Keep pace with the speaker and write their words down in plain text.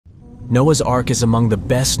Noah's Ark is among the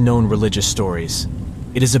best-known religious stories.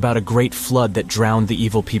 It is about a great flood that drowned the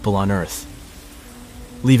evil people on earth,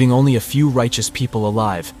 leaving only a few righteous people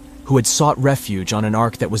alive who had sought refuge on an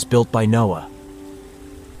ark that was built by Noah.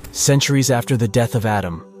 Centuries after the death of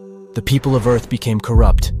Adam, the people of earth became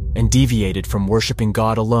corrupt and deviated from worshiping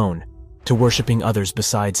God alone to worshiping others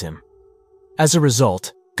besides him. As a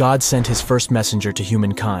result, God sent his first messenger to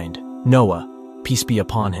humankind, Noah, peace be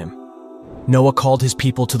upon him. Noah called his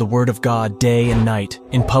people to the word of God day and night,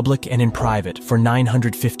 in public and in private, for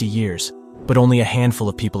 950 years, but only a handful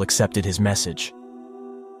of people accepted his message.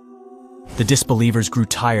 The disbelievers grew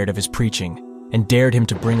tired of his preaching and dared him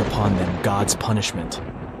to bring upon them God's punishment.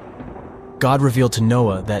 God revealed to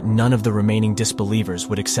Noah that none of the remaining disbelievers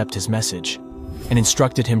would accept his message, and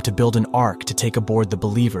instructed him to build an ark to take aboard the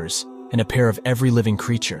believers and a pair of every living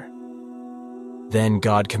creature. Then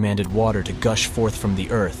God commanded water to gush forth from the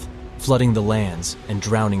earth, flooding the lands and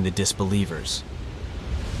drowning the disbelievers.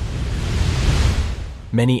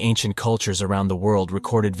 Many ancient cultures around the world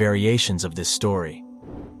recorded variations of this story.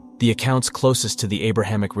 The accounts closest to the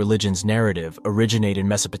Abrahamic religion's narrative originate in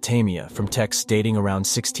Mesopotamia from texts dating around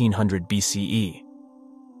 1600 BCE.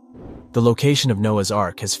 The location of Noah's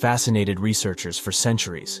Ark has fascinated researchers for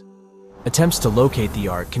centuries. Attempts to locate the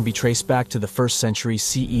Ark can be traced back to the 1st century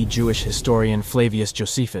CE Jewish historian Flavius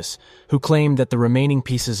Josephus, who claimed that the remaining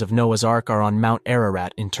pieces of Noah's Ark are on Mount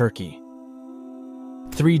Ararat in Turkey.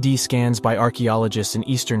 3D scans by archaeologists in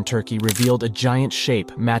eastern Turkey revealed a giant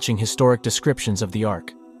shape matching historic descriptions of the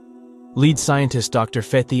Ark. Lead scientist Dr.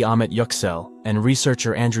 Fethi Ahmet Yüksel and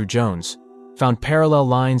researcher Andrew Jones found parallel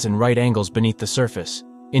lines and right angles beneath the surface,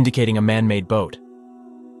 indicating a man-made boat.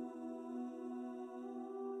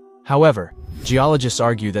 However, geologists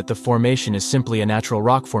argue that the formation is simply a natural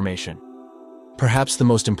rock formation. Perhaps the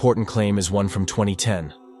most important claim is one from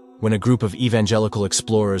 2010, when a group of evangelical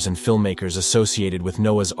explorers and filmmakers associated with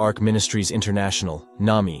Noah's Ark Ministries International,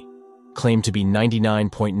 NAMI, claimed to be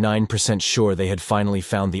 99.9% sure they had finally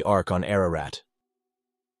found the Ark on Ararat.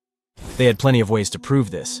 They had plenty of ways to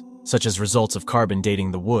prove this, such as results of carbon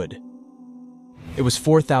dating the wood. It was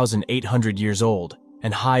 4,800 years old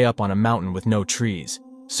and high up on a mountain with no trees,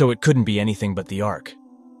 so it couldn't be anything but the Ark.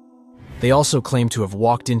 They also claim to have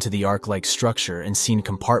walked into the Ark-like structure and seen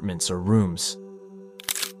compartments or rooms.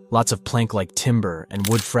 Lots of plank-like timber and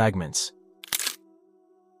wood fragments.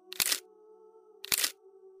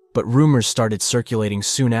 But rumors started circulating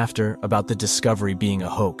soon after about the discovery being a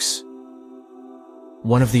hoax.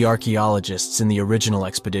 One of the archaeologists in the original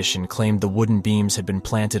expedition claimed the wooden beams had been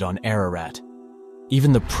planted on Ararat.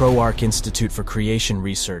 Even the Pro-Ark Institute for Creation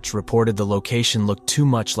Research reported the location looked too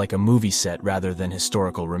much like a movie set rather than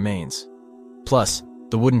historical remains. Plus,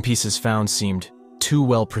 the wooden pieces found seemed too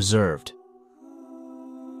well preserved.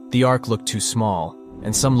 The Ark looked too small,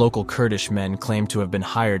 and some local Kurdish men claimed to have been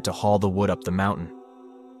hired to haul the wood up the mountain.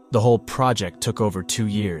 The whole project took over 2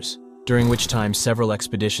 years, during which time several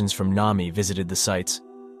expeditions from NAMI visited the sites,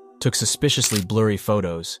 took suspiciously blurry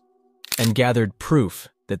photos, and gathered proof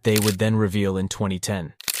that they would then reveal in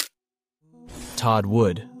 2010. Todd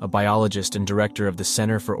Wood, a biologist and director of the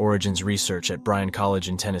Center for Origins Research at Bryan College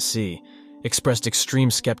in Tennessee, expressed extreme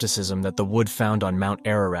skepticism that the wood found on Mount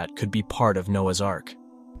Ararat could be part of Noah's Ark.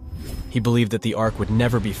 He believed that the Ark would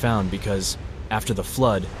never be found because, after the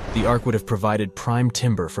flood, the Ark would have provided prime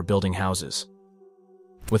timber for building houses.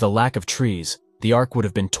 With a lack of trees, the Ark would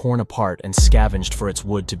have been torn apart and scavenged for its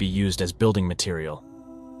wood to be used as building material.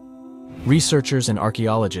 Researchers and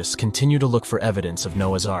archaeologists continue to look for evidence of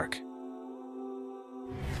Noah's Ark.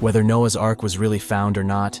 Whether Noah's Ark was really found or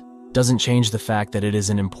not doesn't change the fact that it is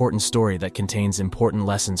an important story that contains important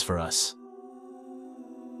lessons for us.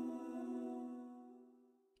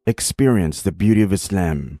 Experience the beauty of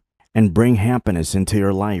Islam and bring happiness into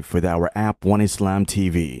your life with our app One Islam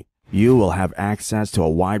TV. You will have access to a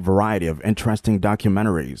wide variety of interesting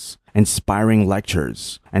documentaries, inspiring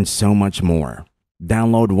lectures, and so much more.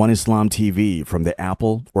 Download One Islam TV from the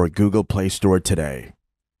Apple or Google Play Store today.